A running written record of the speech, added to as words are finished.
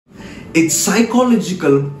It's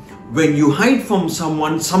psychological. When you hide from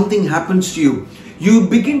someone, something happens to you. You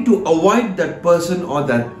begin to avoid that person or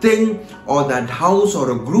that thing or that house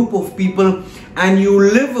or a group of people, and you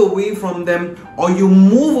live away from them, or you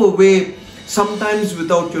move away sometimes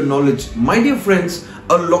without your knowledge. My dear friends,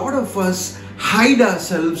 a lot of us hide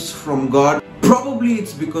ourselves from God. Probably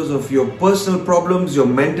it's because of your personal problems, your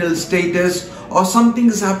mental status, or something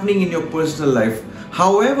is happening in your personal life.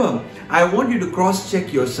 However, I want you to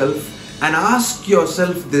cross-check yourself and ask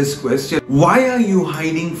yourself this question: why are you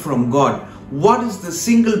hiding from God? What is the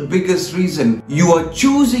single biggest reason you are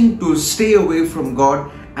choosing to stay away from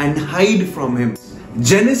God and hide from Him?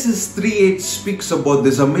 Genesis 3:8 speaks about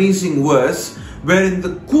this amazing verse where in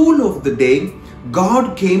the cool of the day,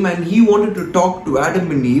 God came and He wanted to talk to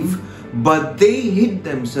Adam and Eve, but they hid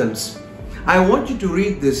themselves. I want you to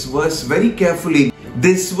read this verse very carefully.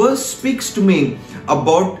 This verse speaks to me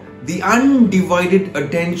about the undivided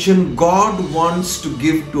attention God wants to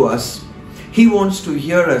give to us. He wants to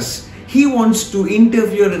hear us. He wants to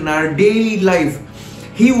interfere in our daily life.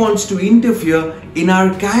 He wants to interfere in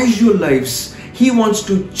our casual lives. He wants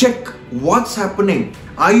to check what's happening.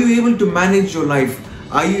 Are you able to manage your life?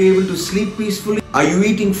 Are you able to sleep peacefully? Are you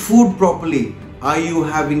eating food properly? Are you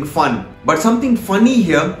having fun? But something funny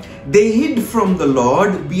here, they hid from the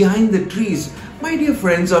Lord behind the trees. My dear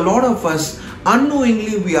friends, a lot of us,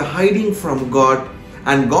 unknowingly we are hiding from God,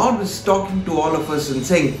 and God is talking to all of us and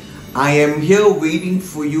saying, I am here waiting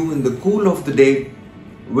for you in the cool of the day.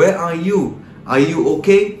 Where are you? Are you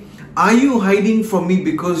okay? Are you hiding from me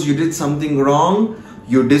because you did something wrong?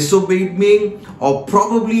 You disobeyed me, or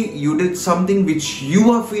probably you did something which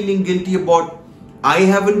you are feeling guilty about. I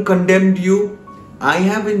haven't condemned you. I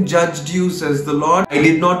haven't judged you, says the Lord. I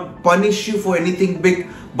did not punish you for anything big,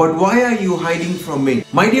 but why are you hiding from me?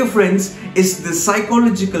 My dear friends, it's the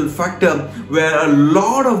psychological factor where a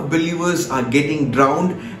lot of believers are getting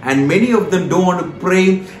drowned, and many of them don't want to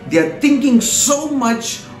pray. They are thinking so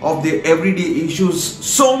much of their everyday issues,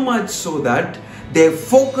 so much so that their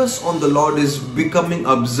focus on the Lord is becoming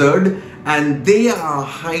absurd and they are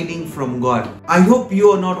hiding from God. I hope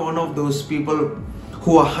you are not one of those people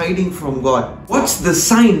who are hiding from God. What's the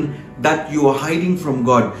sign that you are hiding from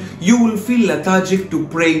God? You will feel lethargic to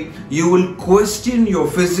pray. You will question your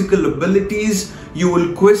physical abilities. You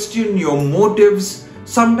will question your motives.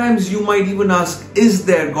 Sometimes you might even ask, is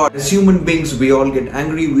there God? As human beings, we all get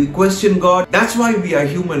angry. We question God. That's why we are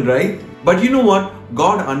human, right? But you know what?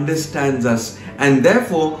 God understands us, and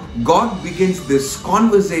therefore God begins this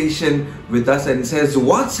conversation with us and says,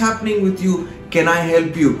 what's happening with you? Can I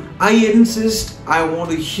help you? I insist. I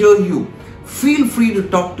want to hear you. Feel free to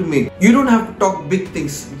talk to me. You don't have to talk big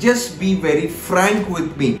things. Just be very frank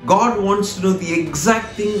with me. God wants to know the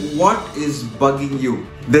exact thing, what is bugging you.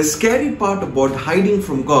 The scary part about hiding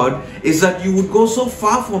from God is that you would go so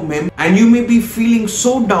far from Him and you may be feeling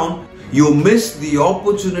so down, you miss the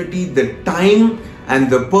opportunity, the time and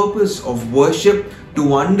the purpose of worship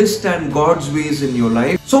to understand God's ways in your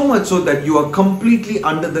life, so much so that you are completely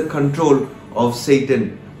under the control of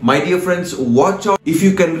Satan. My dear friends, watch out. If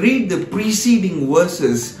you can read the preceding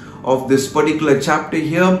verses of this particular chapter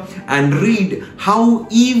here and read how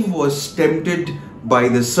Eve was tempted by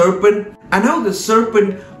the serpent and how the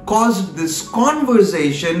serpent caused this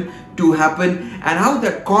conversation to happen and how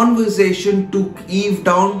that conversation took Eve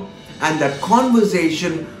down and that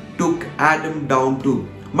conversation took Adam down too.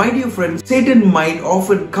 My dear friends, Satan might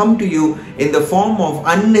often come to you in the form of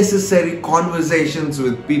unnecessary conversations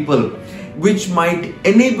with people, which might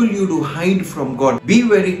enable you to hide from God. Be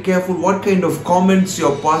very careful what kind of comments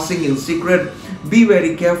you're passing in secret. Be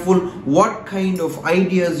very careful what kind of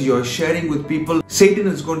ideas you're sharing with people. Satan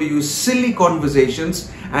is going to use silly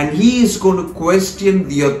conversations and he is going to question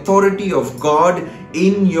the authority of God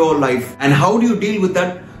in your life. And how do you deal with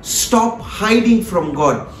that? Stop hiding from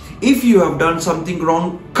God. If you have done something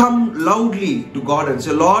wrong, come loudly to God and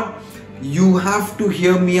say, Lord, you have to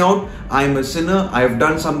hear me out. I am a sinner. I have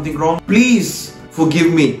done something wrong. Please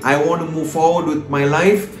forgive me. I want to move forward with my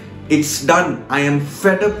life. It's done. I am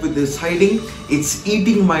fed up with this hiding. It's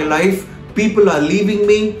eating my life. People are leaving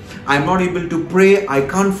me. I'm not able to pray. I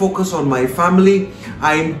can't focus on my family.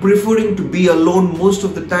 I'm preferring to be alone most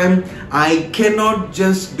of the time. I cannot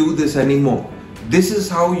just do this anymore. This is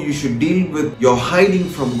how you should deal with your hiding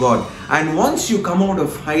from God. And once you come out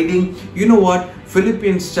of hiding, you know what?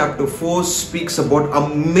 Philippians chapter 4 speaks about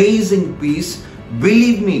amazing peace.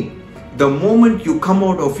 Believe me, the moment you come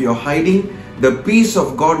out of your hiding, the peace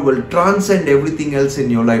of God will transcend everything else in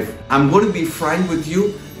your life. I'm going to be frank with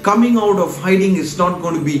you. Coming out of hiding is not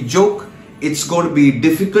going to be a joke. It's going to be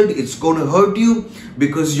difficult. It's going to hurt you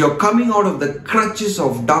because you're coming out of the crutches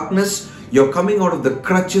of darkness. You're coming out of the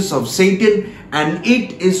crutches of Satan, and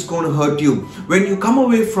it is going to hurt you. When you come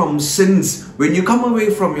away from sins, when you come away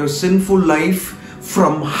from your sinful life,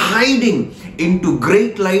 from hiding into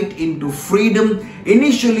great light, into freedom,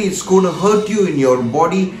 initially it's going to hurt you in your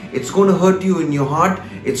body. It's going to hurt you in your heart.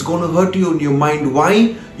 It's going to hurt you in your mind.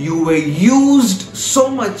 Why? You were used so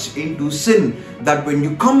much into sin that when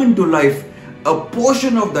you come into life, a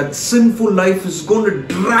portion of that sinful life is going to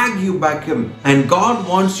drag you back in. And God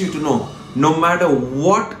wants you to know, no matter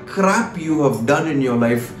what crap you have done in your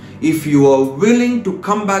life, if you are willing to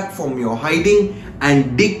come back from your hiding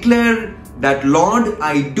and declare that, Lord,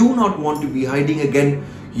 I do not want to be hiding again,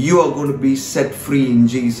 you are going to be set free in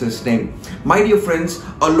Jesus' name. My dear friends,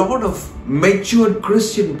 a lot of matured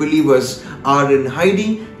Christian believers are in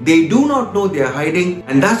hiding. They do not know they are hiding,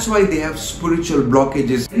 and that's why they have spiritual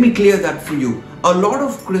blockages. Let me clear that for you. A lot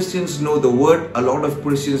of Christians know the word. A lot of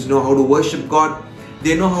Christians know how to worship God.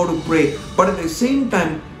 They know how to pray. But at the same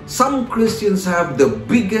time, some Christians have the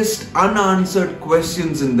biggest unanswered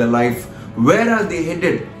questions in their life. Where are they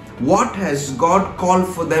headed? What has God called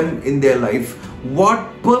for them in their life? What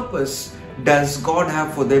purpose does God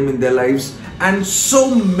have for them in their lives? And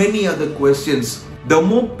so many other questions. The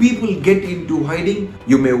more people get into hiding,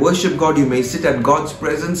 you may worship God, you may sit at God's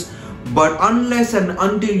presence, but unless and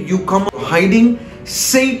until you come out of hiding,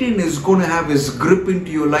 Satan is going to have his grip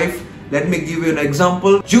into your life. Let me give you an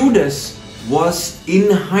example. Judas was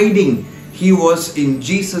in hiding. He was in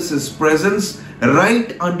Jesus' presence,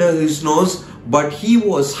 right under his nose, but he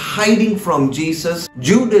was hiding from Jesus.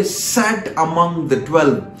 Judas sat among the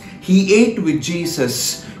 12. He ate with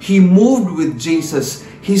Jesus. He moved with Jesus.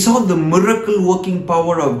 He saw the miracle working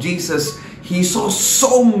power of Jesus. He saw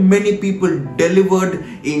so many people delivered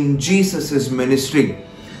in Jesus' ministry.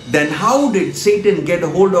 Then how did Satan get a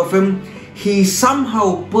hold of him? He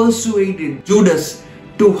somehow persuaded Judas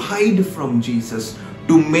to hide from Jesus,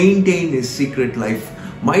 to maintain his secret life.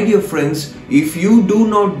 My dear friends, if you do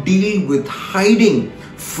not deal with hiding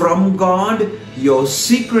from God, your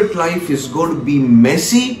secret life is going to be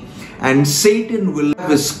messy, and Satan will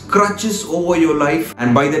have his crutches over your life.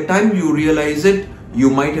 And by the time you realize it,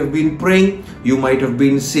 you might have been praying, you might have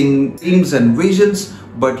been seeing dreams and visions,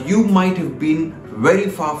 but you might have been very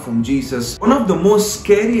far from Jesus. One of the most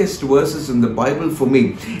scariest verses in the Bible for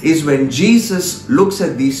me is when Jesus looks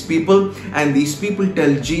at these people and these people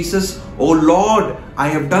tell Jesus, "Oh Lord, I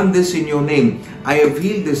have done this in your name. I have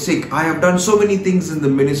healed the sick. I have done so many things in the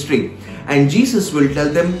ministry." And Jesus will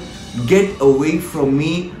tell them, "Get away from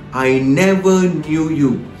me. I never knew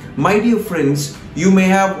you." My dear friends, you may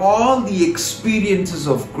have all the experiences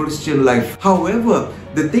of Christian life. However,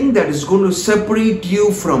 the thing that is going to separate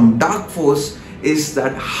you from dark force is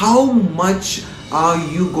that how much are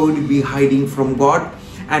you going to be hiding from God,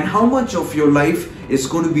 and how much of your life is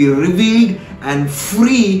going to be revealed and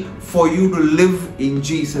free for you to live in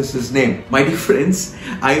Jesus' name. My dear friends,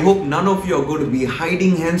 I hope none of you are going to be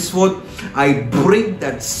hiding henceforth. I break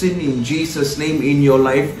that sin in Jesus' name in your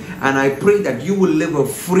life, and I pray that you will live a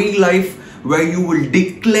free life where you will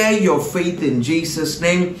declare your faith in Jesus'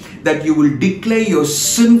 name, that you will declare your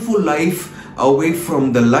sinful life away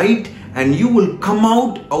from the light, and you will come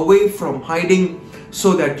out away from hiding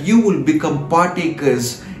so that you will become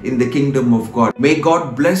partakers in the kingdom of God. May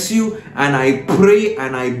God bless you, and I pray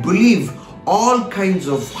and I believe all kinds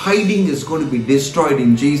of hiding is going to be destroyed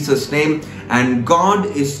in Jesus' name, and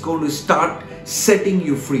God is going to start setting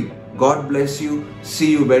you free. God bless you.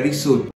 See you very soon.